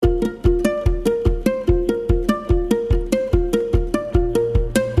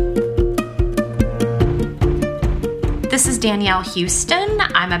This is Danielle Houston.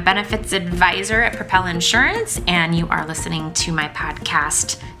 I'm a benefits advisor at Propel Insurance, and you are listening to my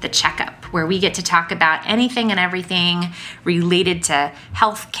podcast, The Checkup, where we get to talk about anything and everything related to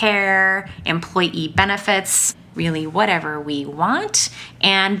healthcare, employee benefits, really whatever we want.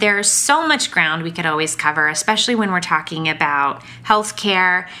 And there's so much ground we could always cover, especially when we're talking about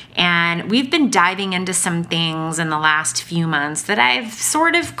healthcare. And we've been diving into some things in the last few months that I've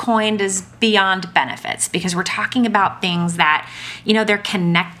sort of coined as beyond benefits, because we're talking about things that, they're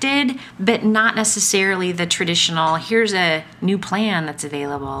connected, but not necessarily the traditional, here's a new plan that's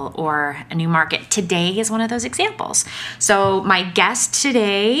available or a new market. Today is one of those examples. So my guest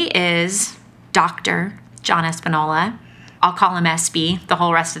today is Dr. John Espinola. I'll call him SB the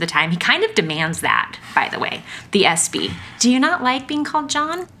whole rest of the time. He kind of demands that, by the way, the SB. Do you not like being called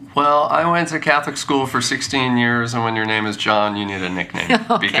John? Well, I went to Catholic school for 16 years, and when your name is John, you need a nickname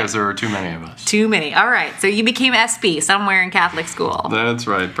because there are too many of us. Too many. All right. So you became SB somewhere in Catholic school. That's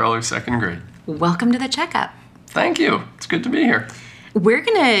right. Probably second grade. Welcome to the Checkup. Thank you. It's good to be here. We're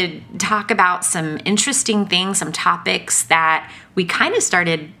going to talk about some interesting things, some topics that we kind of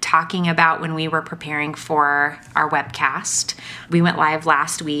started talking about when we were preparing for our webcast. We went live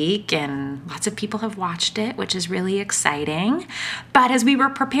last week and lots of people have watched it, which is really exciting. But as we were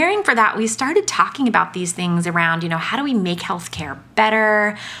preparing for that, we started talking about these things around, how do we make healthcare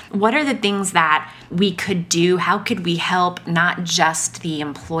better? What are the things that we could do? How could we help not just the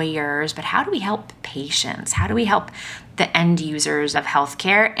employers, but how do we help patients? How do we help the end users of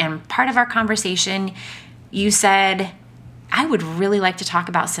healthcare? And part of our conversation, you said, I would really like to talk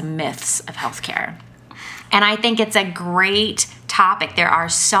about some myths of healthcare. And I think it's a great topic. There are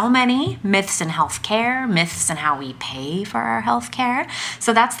so many myths in healthcare, myths in how we pay for our healthcare.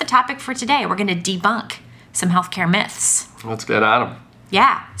 So that's the topic for today. We're going to debunk some healthcare myths. Let's get at them.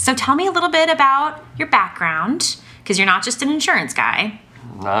 Yeah. So tell me a little bit about your background, because you're not just an insurance guy.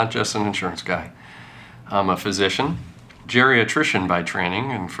 Not just an insurance guy. I'm a physician. Geriatrician by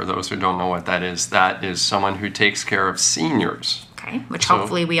training, and for those who don't know what that is someone who takes care of seniors. Okay, which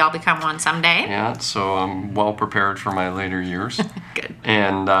hopefully we all become one someday. Yeah, so I'm well prepared for my later years. Good.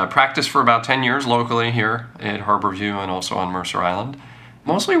 And practiced for about 10 years locally here at Harborview and also on Mercer Island,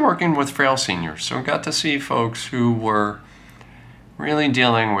 mostly working with frail seniors. So got to see folks who were really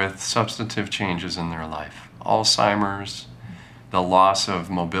dealing with substantive changes in their life. Alzheimer's, the loss of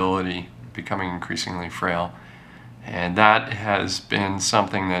mobility, becoming increasingly frail. And that has been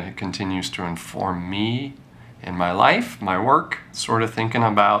something that continues to inform me in my life, my work, sort of thinking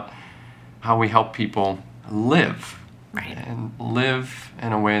about how we help people live. Right. And live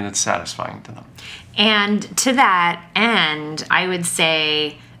in a way that's satisfying to them. And to that end, I would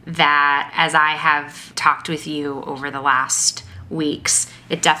say that as I have talked with you over the last weeks,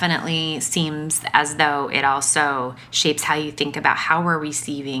 it definitely seems as though it also shapes how you think about how we're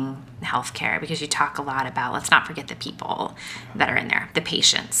receiving healthcare, because you talk a lot about, let's not forget the people that are in there, the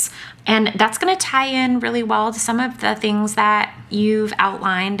patients. And that's going to tie in really well to some of the things that you've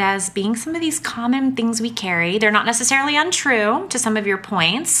outlined as being some of these common things we carry. They're not necessarily untrue to some of your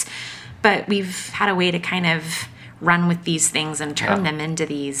points, but we've had a way to kind of run with these things and turn them into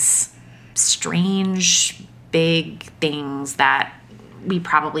these strange, big things that we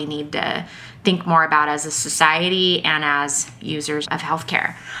probably need to think more about as a society and as users of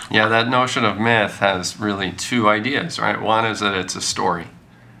healthcare. Yeah, that notion of myth has really two ideas, right? One is that it's a story,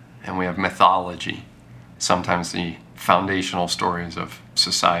 and we have mythology, sometimes the foundational stories of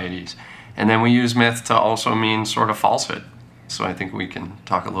societies. And then we use myth to also mean sort of falsehood. So I think we can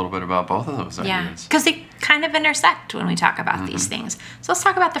talk a little bit about both of those ideas. Yeah, because they kind of intersect when we talk about these things. So let's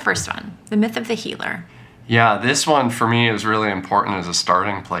talk about the first one, the myth of the healer. Yeah, this one for me is really important as a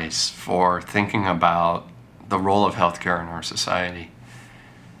starting place for thinking about the role of healthcare in our society.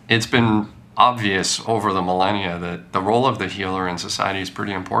 It's been obvious over the millennia that the role of the healer in society is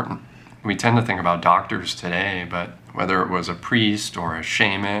pretty important. We tend to think about doctors today, but whether it was a priest or a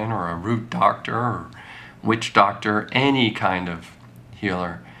shaman or a root doctor or witch doctor, any kind of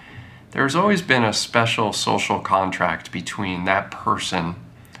healer, there's always been a special social contract between that person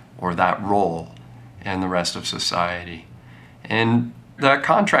or that role and the rest of society. And that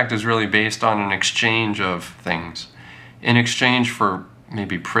contract is really based on an exchange of things. In exchange for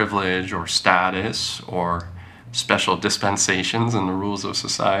maybe privilege or status or special dispensations in the rules of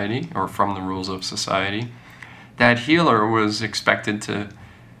society or from the rules of society, that healer was expected to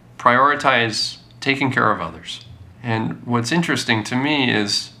prioritize taking care of others. And what's interesting to me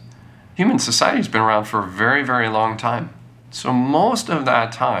is human society's been around for a very, very long time. So most of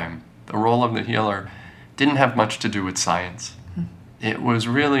that time, the role of the healer didn't have much to do with science. It was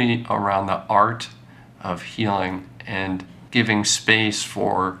really around the art of healing and giving space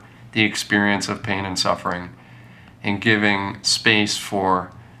for the experience of pain and suffering, and giving space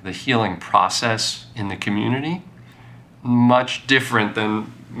for the healing process in the community, much different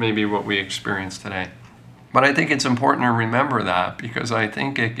than maybe what we experience today. But I think it's important to remember that, because I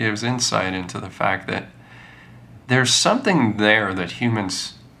think it gives insight into the fact that there's something there that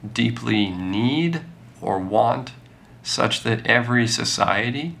humans deeply need or want, such that every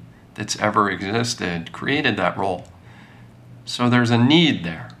society that's ever existed created that role. So there's a need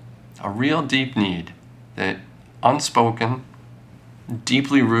there, a real deep need that unspoken,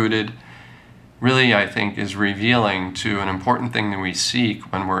 deeply rooted, really I think is revealing to an important thing that we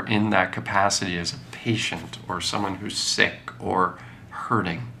seek when we're in that capacity as a patient or someone who's sick or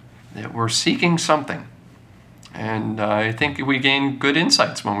hurting, that we're seeking something. And I think we gain good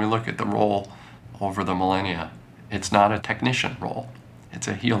insights when we look at the role over the millennia. It's not a technician role, it's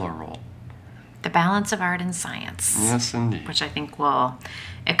a healer role. The balance of art and science. Yes, indeed. Which I think we'll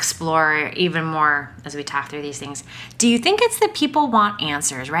explore even more as we talk through these things. Do you think it's that people want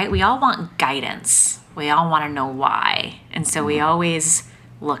answers, right? We all want guidance. We all want to know why. And so we always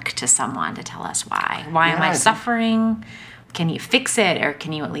look to someone to tell us why. Why am I suffering? Can you fix it, or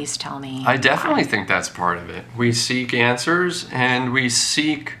can you at least tell me? I definitely think that's part of it. We seek answers, and we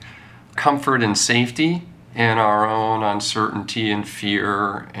seek comfort and safety in our own uncertainty and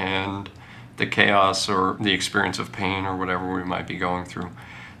fear and the chaos or the experience of pain or whatever we might be going through.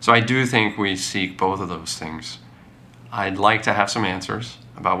 So I do think we seek both of those things. I'd like to have some answers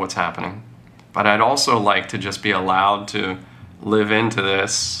about what's happening, but I'd also like to just be allowed to live into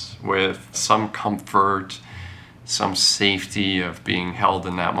this with some comfort, some safety of being held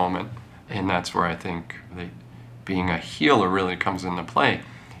in that moment. And that's where I think being a healer really comes into play.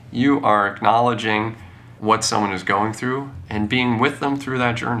 You are acknowledging what someone is going through and being with them through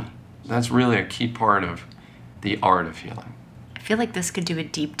that journey. That's really a key part of the art of healing. I feel like this could do a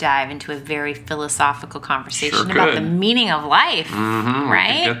deep dive into a very philosophical conversation Sure about could. the meaning of life,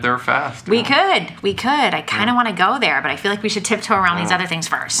 right? We could get there fast. We could. I kind of want to go there, but I feel like we should tiptoe around these other things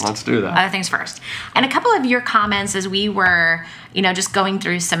first. Let's do that. Other things first. And a couple of your comments as we were, just going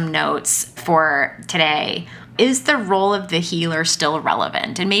through some notes for today. Is the role of the healer still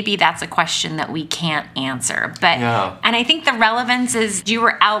relevant? And maybe that's a question that we can't answer. But And I think the relevance is, you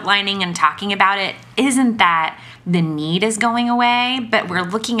were outlining and talking about it, isn't that the need is going away, but we're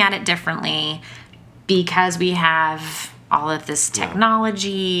looking at it differently because we have all of this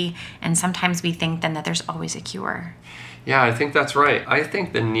technology, and sometimes we think then that there's always a cure. Yeah, I think that's right. I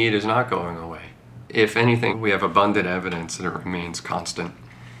think the need is not going away. If anything, we have abundant evidence that it remains constant.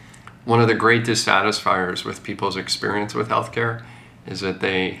 One of the great dissatisfiers with people's experience with healthcare is that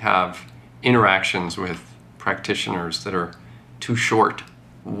they have interactions with practitioners that are too short.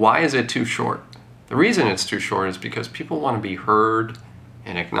 Why is it too short? The reason it's too short is because people want to be heard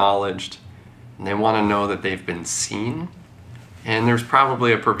and acknowledged, and they want to know that they've been seen. And there's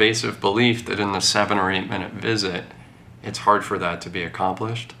probably a pervasive belief that in the 7 or 8 minute visit, it's hard for that to be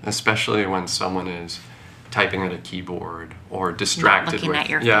accomplished, especially when someone is typing at a keyboard or distracted not looking at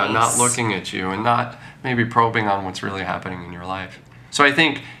your face. Not looking at you and not maybe probing on what's really happening in your life. So I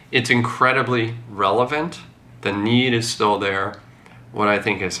think it's incredibly relevant. The need is still there. What I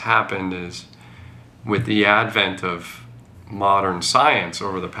think has happened is, with the advent of modern science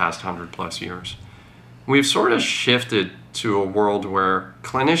over the past 100+ years, we've sort of shifted to a world where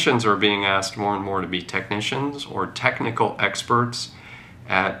clinicians are being asked more and more to be technicians or technical experts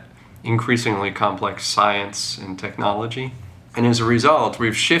at increasingly complex science and technology. And as a result,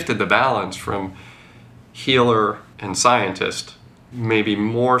 we've shifted the balance from healer and scientist, maybe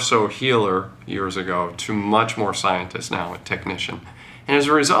more so healer years ago, to much more scientist now and technician. And as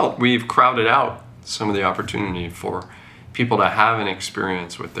a result, we've crowded out some of the opportunity for people to have an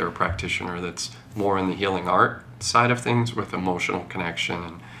experience with their practitioner that's more in the healing art side of things, with emotional connection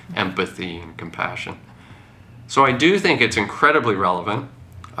and empathy and compassion. So I do think it's incredibly relevant.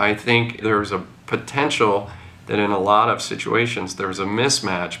 I think there's a potential that in a lot of situations there's a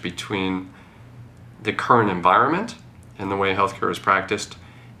mismatch between the current environment and the way healthcare is practiced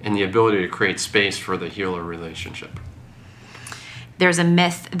and the ability to create space for the healer relationship. There's a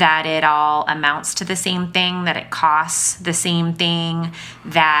myth that it all amounts to the same thing, that it costs the same thing,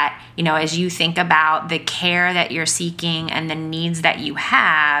 that, as you think about the care that you're seeking and the needs that you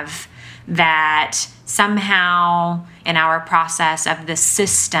have, that somehow in our process of the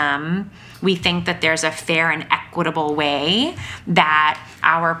system, we think that there's a fair and equitable way that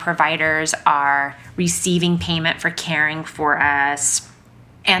our providers are receiving payment for caring for us,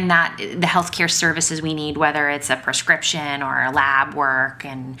 And that the healthcare services we need, whether it's a prescription or lab work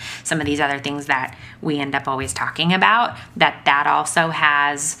and some of these other things that we end up always talking about, that also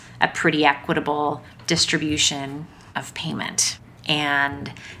has a pretty equitable distribution of payment.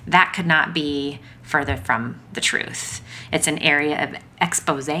 And that could not be further from the truth. It's an area of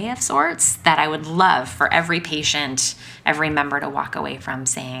expose of sorts that I would love for every patient, every member to walk away from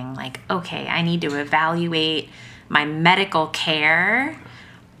saying, like, okay, I need to evaluate my medical care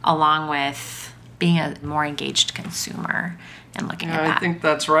along with being a more engaged consumer and looking at that. I think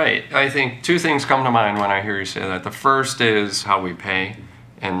that's right. I think two things come to mind when I hear you say that. The first is how we pay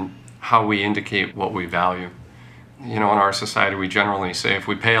and how we indicate what we value. In our society, we generally say if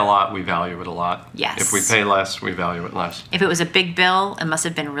we pay a lot, we value it a lot. Yes. If we pay less, we value it less. If it was a big bill, it must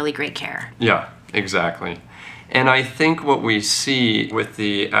have been really great care. Yeah, exactly. And I think what we see with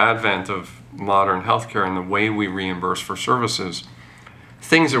the advent of modern healthcare and the way we reimburse for services,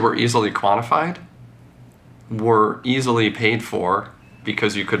 things that were easily quantified were easily paid for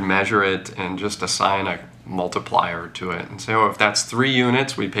because you could measure it and just assign a multiplier to it and say, if that's 3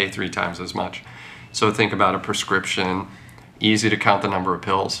 units, we pay 3 times as much. So think about a prescription, easy to count the number of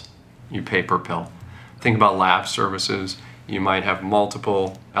pills, you pay per pill. Think about lab services, you might have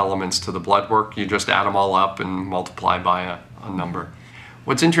multiple elements to the blood work, you just add them all up and multiply by a number.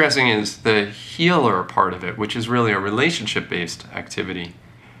 What's interesting is the healer part of it, which is really a relationship-based activity,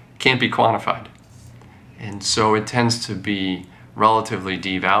 can't be quantified. And so it tends to be relatively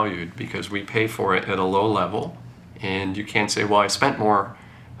devalued because we pay for it at a low level, and you can't say, I spent more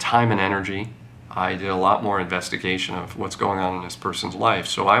time and energy, I did a lot more investigation of what's going on in this person's life,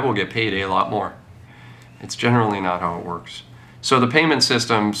 so I will get paid a lot more. It's generally not how it works. So the payment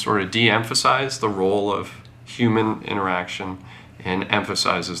system sort of de-emphasizes the role of human interaction and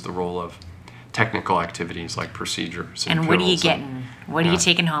emphasizes the role of technical activities like procedures. And what are you getting? What are you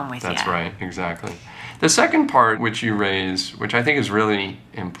taking home with you? That's right, exactly. The second part which you raise, which I think is really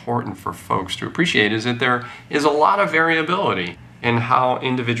important for folks to appreciate, is that there is a lot of variability in how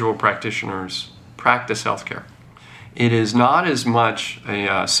individual practitioners practice healthcare. It is not as much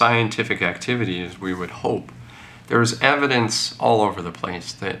a scientific activity as we would hope. There's evidence all over the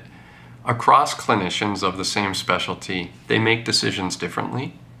place that across clinicians of the same specialty, they make decisions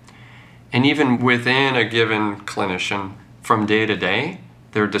differently. And even within a given clinician, from day to day,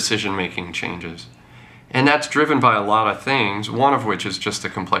 their decision-making changes. And that's driven by a lot of things, one of which is just the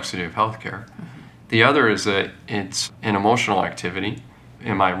complexity of healthcare. The other is that it's an emotional activity.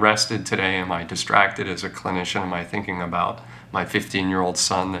 Am I rested today? Am I distracted as a clinician? Am I thinking about my 15-year-old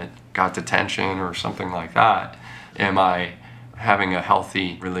son that got detention or something like that? Am I having a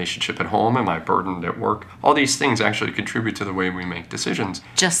healthy relationship at home? Am I burdened at work? All these things actually contribute to the way we make decisions.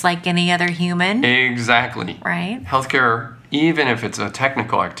 Just like any other human. Exactly. Right. Healthcare, even if it's a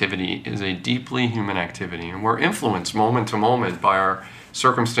technical activity, is a deeply human activity. And we're influenced moment to moment by our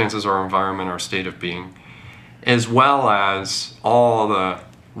circumstances, our environment, our state of being, as well as all the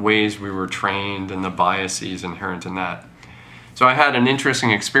ways we were trained and the biases inherent in that. So I had an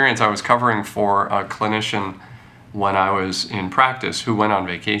interesting experience. I was covering for a clinician when I was in practice who went on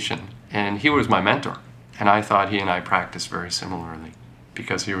vacation, and he was my mentor. And I thought he and I practiced very similarly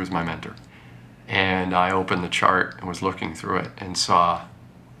because he was my mentor. And I opened the chart and was looking through it and saw,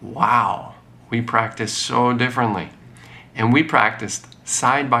 wow, we practice so differently. And we practiced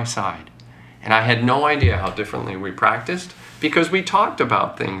side by side. And I had no idea how differently we practiced because we talked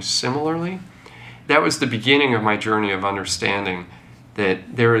about things similarly. That was the beginning of my journey of understanding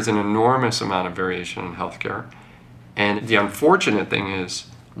that there is an enormous amount of variation in healthcare. And the unfortunate thing is,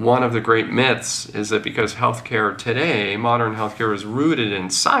 one of the great myths is that because healthcare today, modern healthcare, is rooted in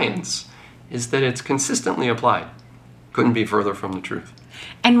science, is that it's consistently applied. Couldn't be further from the truth.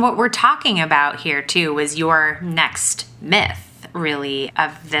 And what we're talking about here, too, was your next myth, really,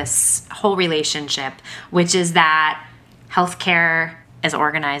 of this whole relationship, which is that healthcare is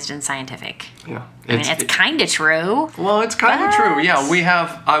organized and scientific. Yeah. It's kind of true. Well, it's kind of true. Yeah, we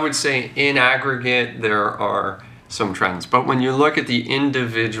have, I would say, in aggregate, there are some trends. But when you look at the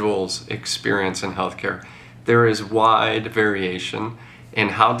individual's experience in healthcare, there is wide variation in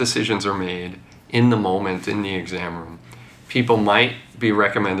how decisions are made in the moment in the exam room. People might be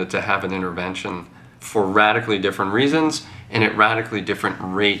recommended to have an intervention for radically different reasons and at radically different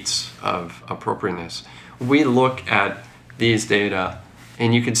rates of appropriateness. We look at these data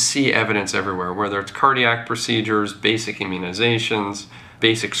and you can see evidence everywhere, whether it's cardiac procedures, basic immunizations,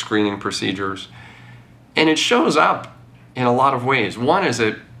 basic screening procedures. And it shows up in a lot of ways. One is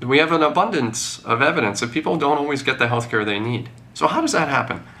that we have an abundance of evidence that people don't always get the healthcare they need. So how does that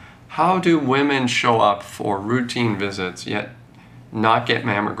happen? How do women show up for routine visits, yet not get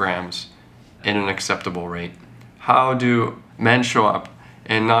mammograms at an acceptable rate? How do men show up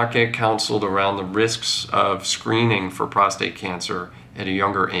and not get counseled around the risks of screening for prostate cancer at a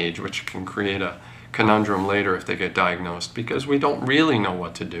younger age, which can create a conundrum later if they get diagnosed, because we don't really know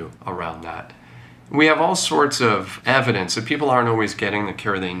what to do around that. We have all sorts of evidence that people aren't always getting the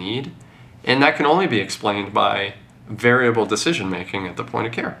care they need, and that can only be explained by variable decision making at the point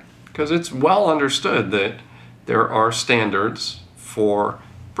of care, because it's well understood that there are standards for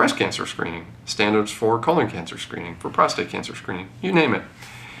breast cancer screening, standards for colon cancer screening, for prostate cancer screening, you name it.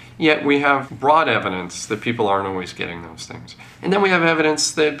 Yet we have broad evidence that people aren't always getting those things. And then we have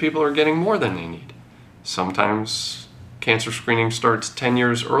evidence that people are getting more than they need. Sometimes cancer screening starts 10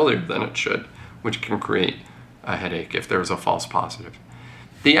 years earlier than it should, which can create a headache if there's a false positive.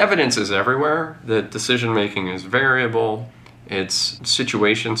 The evidence is everywhere that decision making is variable, it's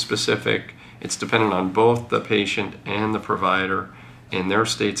situation specific, it's dependent on both the patient and the provider and their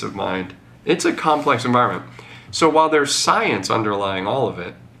states of mind. It's a complex environment. So while there's science underlying all of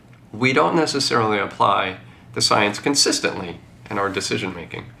it, we don't necessarily apply the science consistently in our decision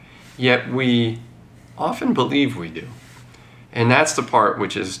making. Yet we often believe we do. And that's the part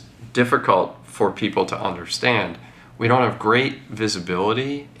which is difficult for people to understand. We don't have great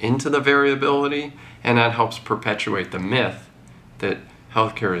visibility into the variability, and that helps perpetuate the myth that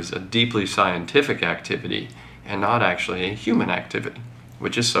healthcare is a deeply scientific activity and not actually a human activity,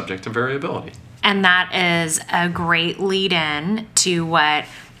 which is subject to variability. And that is a great lead-in to what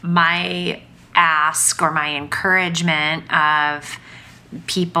my ask or my encouragement of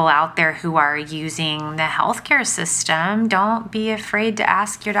people out there who are using the healthcare system. Don't be afraid to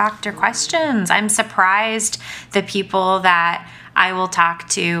ask your doctor questions. I'm surprised the people that I will talk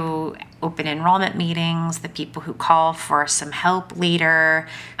to open enrollment meetings, the people who call for some help later.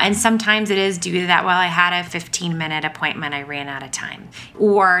 And sometimes it is due to that, well, I had a 15-minute appointment, I ran out of time.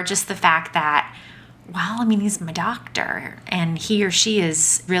 Or just the fact that, well, I mean, he's my doctor and he or she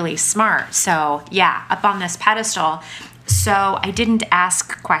is really smart. So yeah, up on this pedestal. So I didn't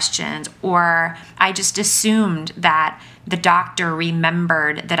ask questions, or I just assumed that the doctor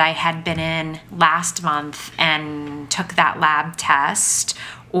remembered that I had been in last month and took that lab test,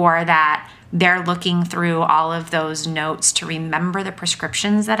 or that they're looking through all of those notes to remember the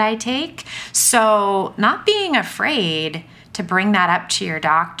prescriptions that I take. So not being afraid to bring that up to your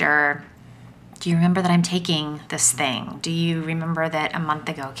doctor. Do you remember that I'm taking this thing? Do you remember that a month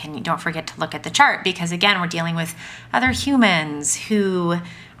ago? Don't forget to look at the chart, because again, we're dealing with other humans who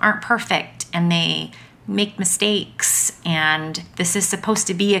aren't perfect and they make mistakes. And this is supposed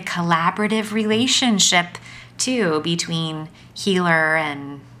to be a collaborative relationship too between healer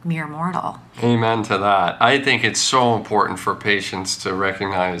and mere mortal. Amen to that. I think it's so important for patients to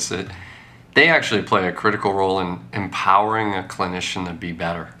recognize that they actually play a critical role in empowering a clinician to be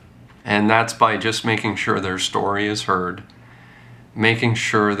better. And that's by just making sure their story is heard, making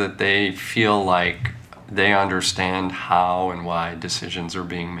sure that they feel like they understand how and why decisions are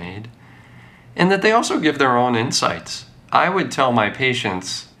being made, and that they also give their own insights. I would tell my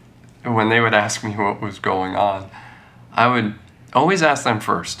patients, when they would ask me what was going on, I would always ask them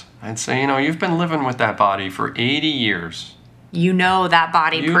first. I'd say, you've been living with that body for 80 years. You know that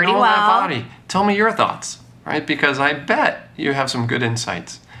body pretty well. You know that body. Tell me your thoughts, right? Because I bet you have some good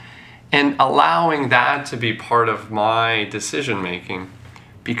insights. And allowing that to be part of my decision making,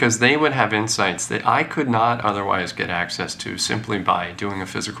 because they would have insights that I could not otherwise get access to simply by doing a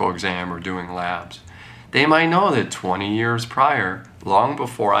physical exam or doing labs. They might know that 20 years prior, long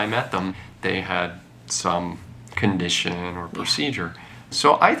before I met them, they had some condition or procedure.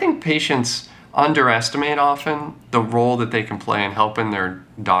 So I think patients underestimate often the role that they can play in helping their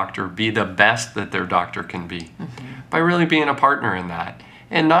doctor be the best that their doctor can be, by really being a partner in that.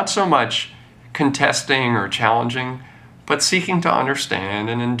 And not so much contesting or challenging, but seeking to understand,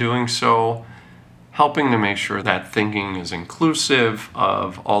 and in doing so, helping to make sure that thinking is inclusive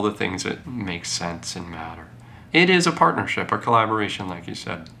of all the things that make sense and matter. It is a partnership, a collaboration, like you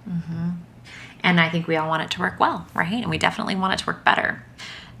said. Mm-hmm. And I think we all want it to work well, right? And we definitely want it to work better.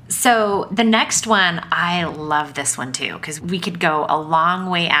 So the next one, I love this one too, because we could go a long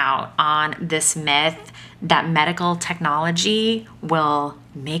way out on this myth that medical technology will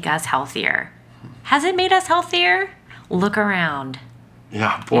make us healthier. Has it made us healthier? Look around.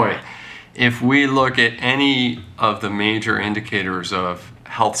 Yeah, boy. Yeah. If we look at any of the major indicators of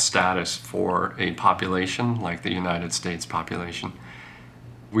health status for a population, like the United States population,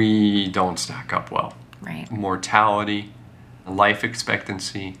 we don't stack up well. Right. Mortality, life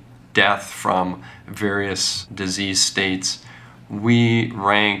expectancy, death from various disease states, we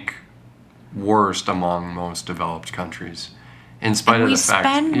rank worst among most developed countries. in spite of the fact,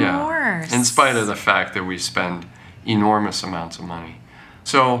 spend more. in spite of the fact that we spend enormous amounts of money.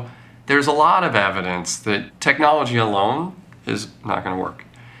 So there's a lot of evidence that technology alone is not going to work.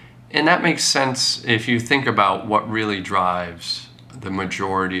 And that makes sense if you think about what really drives the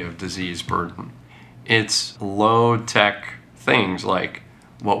majority of disease burden. It's low-tech things like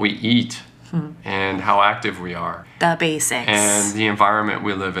what we eat and how active we are. The basics. And the environment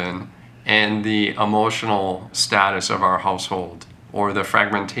we live in and the emotional status of our household or the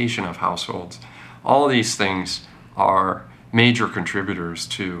fragmentation of households. All these things are major contributors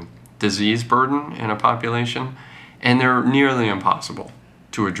to disease burden in a population, and they're nearly impossible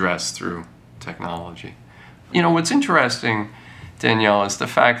to address through technology. You know, what's interesting, Danielle, is the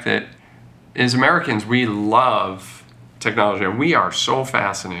fact that as Americans, we love technology. We are so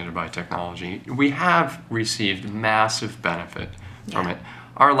fascinated by technology. We have received massive benefit from it.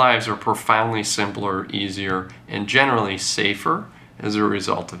 Our lives are profoundly simpler, easier, and generally safer as a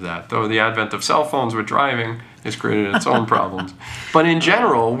result of that. Though the advent of cell phones with driving has created its own problems. But in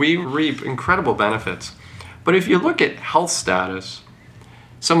general, we reap incredible benefits. But if you look at health status,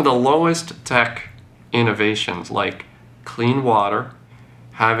 some of the lowest tech innovations like clean water,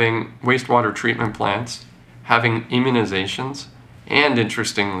 having wastewater treatment plants, having immunizations, and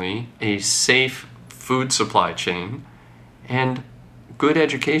interestingly, a safe food supply chain, and good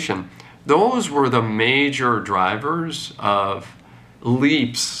education. Those were the major drivers of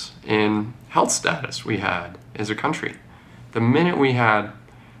leaps in health status we had as a country. The minute we had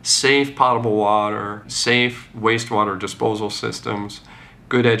safe potable water, safe wastewater disposal systems,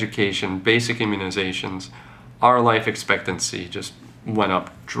 good education, basic immunizations, our life expectancy just went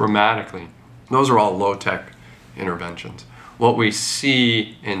up dramatically. Those are all low-tech interventions. What we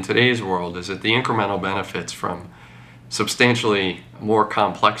see in today's world is that the incremental benefits from substantially more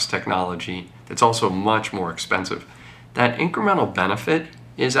complex technology that's also much more expensive, that incremental benefit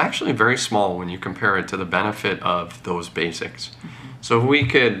is actually very small when you compare it to the benefit of those basics. So if we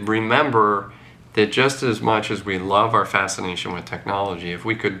could remember that just as much as we love our fascination with technology, if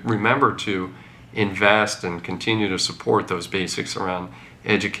we could remember to invest and continue to support those basics around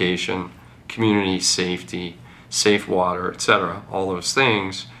education, community safety, safe water, etc., all those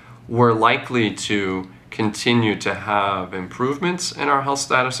things, we're likely to continue to have improvements in our health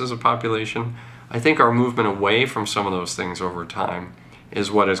status as a population. I think our movement away from some of those things over time is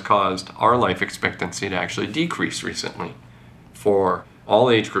what has caused our life expectancy to actually decrease recently. For all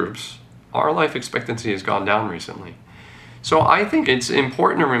age groups, our life expectancy has gone down recently. So I think it's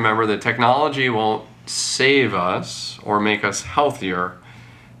important to remember that technology won't save us or make us healthier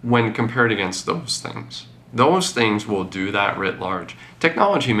when compared against those things. Those things will do that writ large.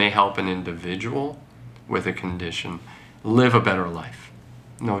 Technology may help an individual with a condition live a better life,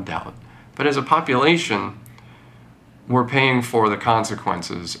 no doubt. But as a population, we're paying for the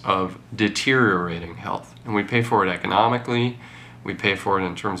consequences of deteriorating health. And we pay for it economically, we pay for it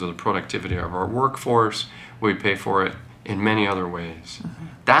in terms of the productivity of our workforce, we pay for it in many other ways.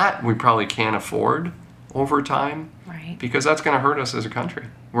 That we probably can't afford over time, right, because that's going to hurt us as a country.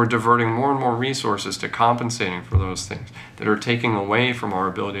 We're diverting more and more resources to compensating for those things that are taking away from our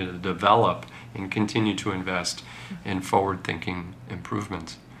ability to develop and continue to invest in forward-thinking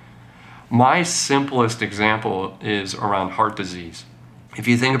improvements. My simplest example is around heart disease. If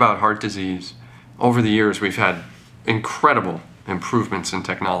you think about heart disease, over the years we've had incredible improvements in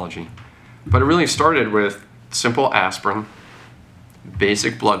technology. But it really started with simple aspirin,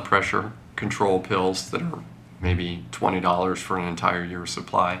 basic blood pressure control pills that are maybe $20 for an entire year's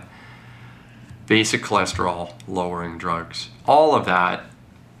supply, basic cholesterol lowering drugs. All of that,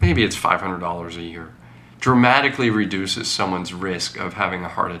 maybe it's $500 a year, dramatically reduces someone's risk of having a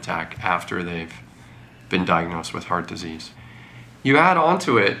heart attack after they've been diagnosed with heart disease. You add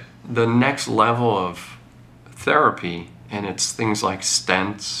onto it the next level of therapy, and it's things like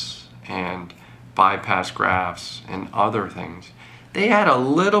stents and bypass grafts and other things. They add a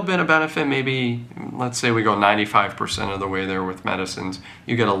little bit of benefit, maybe, let's say we go 95% of the way there with medicines.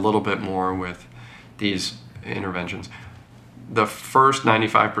 You get a little bit more with these interventions. The first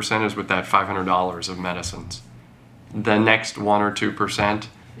 95% is with that $500 of medicines. The next 1 or 2%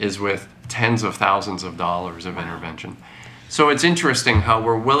 is with tens of thousands of dollars of intervention. So it's interesting how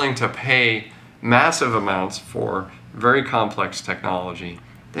we're willing to pay massive amounts for very complex technology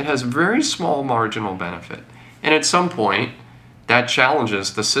that has very small marginal benefit. And at some point, that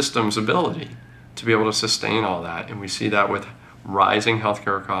challenges the system's ability to be able to sustain all that. And we see that with rising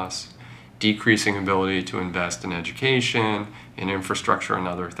healthcare costs, decreasing ability to invest in education, in infrastructure, and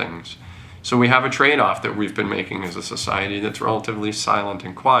other things. So we have a trade-off that we've been making as a society that's relatively silent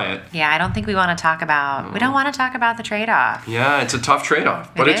and quiet. Yeah, I don't think we want to talk about, we don't want to talk about the trade-off. Yeah, it's a tough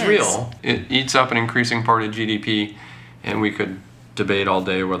trade-off, but it's is. real. It eats up an increasing part of GDP, and we could debate all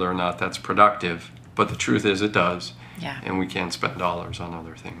day whether or not that's productive. But the truth is it does. Yeah. And we can't spend dollars on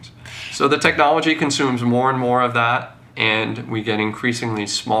other things. So the technology consumes more and more of that, and we get increasingly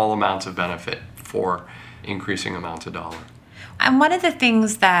small amounts of benefit for increasing amounts of dollar. And one of the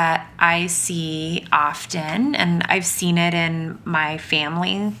things that I see often, and I've seen it in my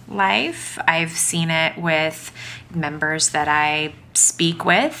family life, I've seen it with members that I speak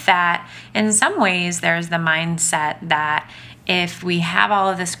with, that in some ways there's the mindset that if we have all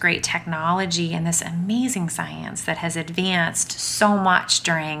of this great technology and this amazing science that has advanced so much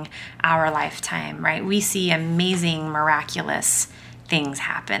during our lifetime, right? We see amazing, miraculous things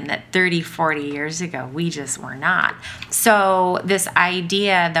happen that 30, 40 years ago, we just were not. So this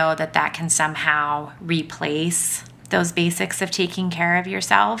idea, though, that can somehow replace those basics of taking care of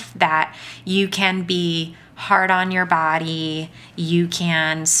yourself, that you can be hard on your body, you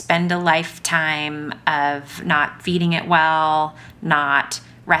can spend a lifetime of not feeding it well, not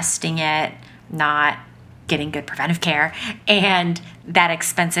resting it, not getting good preventive care, and that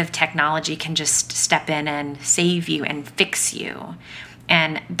expensive technology can just step in and save you and fix you.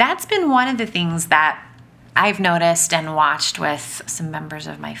 And that's been one of the things that I've noticed and watched with some members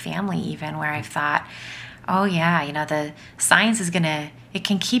of my family even, where I've thought, oh yeah, the science it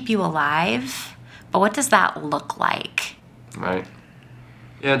can keep you alive, but what does that look like? Right.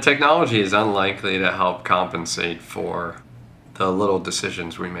 Yeah, technology is unlikely to help compensate for the little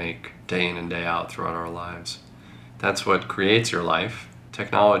decisions we make day in and day out throughout our lives. That's what creates your life.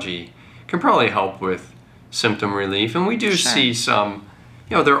 Technology can probably help with symptom relief, and we do see some,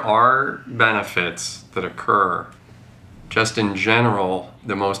 there are benefits that occur. Just in general,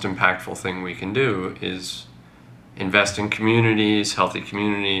 the most impactful thing we can do is invest in communities, healthy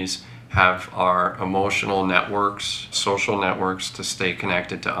communities, have our emotional networks, social networks to stay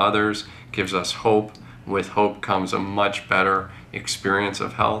connected to others, gives us hope. With hope comes a much better experience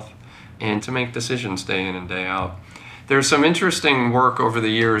of health, and to make decisions day in and day out. There's some interesting work over the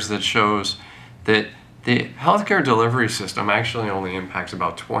years that shows that the healthcare delivery system actually only impacts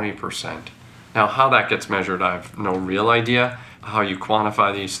about 20%. Now, how that gets measured, I have no real idea how you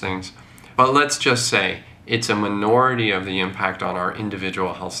quantify these things. But let's just say it's a minority of the impact on our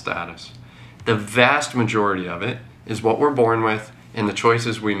individual health status. The vast majority of it is what we're born with and the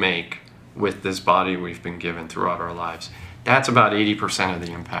choices we make with this body we've been given throughout our lives. That's about 80% of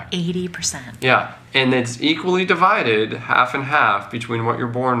the impact. 80%. Yeah, and it's equally divided, half and half, between what you're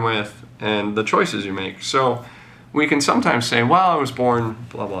born with and the choices you make. So we can sometimes say, well, I was born,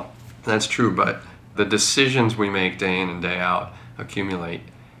 blah, blah. That's true, but the decisions we make day in and day out accumulate.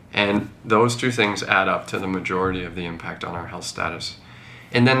 And those two things add up to the majority of the impact on our health status.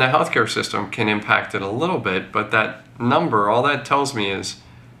 And then the healthcare system can impact it a little bit, but that number, all that tells me is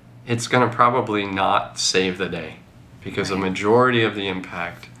it's going to probably not save the day, because the majority of the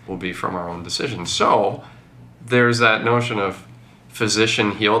impact will be from our own decisions. So there's that notion of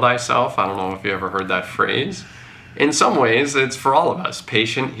physician heal thyself. I don't know if you ever heard that phrase. In some ways, it's for all of us.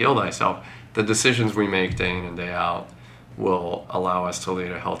 Patient heal thyself. The decisions we make day in and day out will allow us to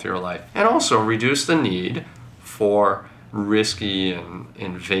lead a healthier life, and also reduce the need for risky and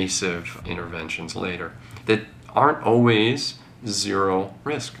invasive interventions later that aren't always zero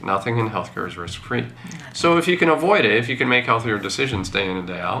risk. Nothing in healthcare is risk-free. So if you can avoid it, if you can make healthier decisions day in and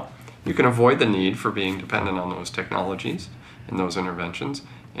day out, you can avoid the need for being dependent on those technologies and those interventions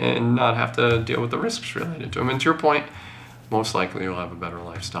and not have to deal with the risks related to them. And to your point, most likely you'll have a better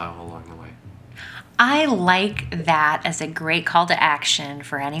lifestyle along the way. I like that as a great call to action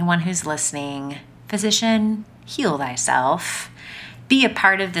for anyone who's listening. Physician, heal thyself. Be a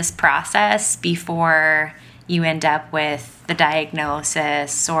part of this process before you end up with the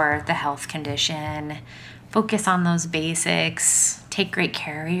diagnosis or the health condition. Focus on those basics. Take great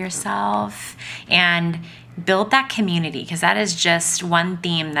care of yourself and build that community, because that is just one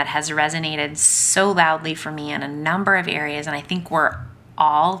theme that has resonated so loudly for me in a number of areas, and I think we're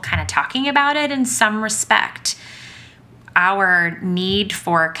all kind of talking about it in some respect. Our need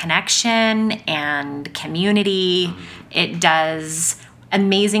for connection and community, it does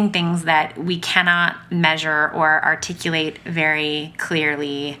amazing things that we cannot measure or articulate very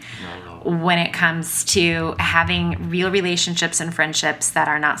clearly when it comes to having real relationships and friendships that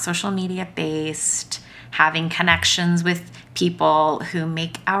are not social media based, having connections with people who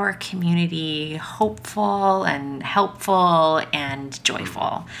make our community hopeful and helpful and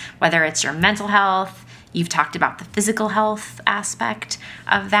joyful, whether it's your mental health, You've talked about the physical health aspect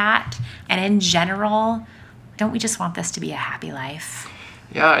of that. And in general, don't we just want this to be a happy life?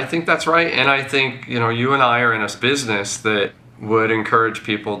 Yeah, I think that's right. And I think, you and I are in a business that would encourage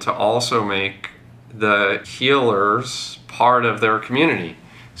people to also make the healers part of their community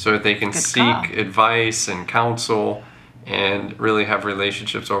so that they can seek advice and counsel and really have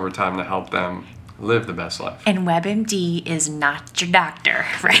relationships over time to help them live the best life. And WebMD is not your doctor,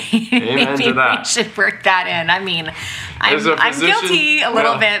 right? Amen to that. We should work that in. I mean, I'm guilty a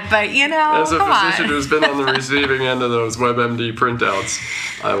little bit, but as a physician who's been on the receiving end of those WebMD printouts,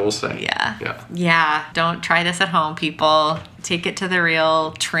 I will say. Yeah. Don't try this at home, people. Take it to the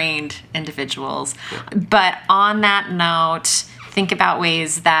real trained individuals. Yeah. But on that note, think about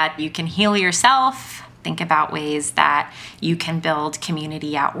ways that you can heal yourself. Think about ways that you can build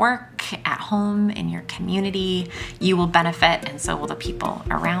community at work, at home, in your community. You will benefit, and so will the people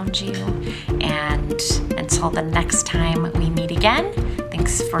around you. And until the next time we meet again,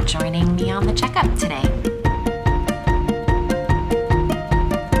 thanks for joining me on the Checkup today.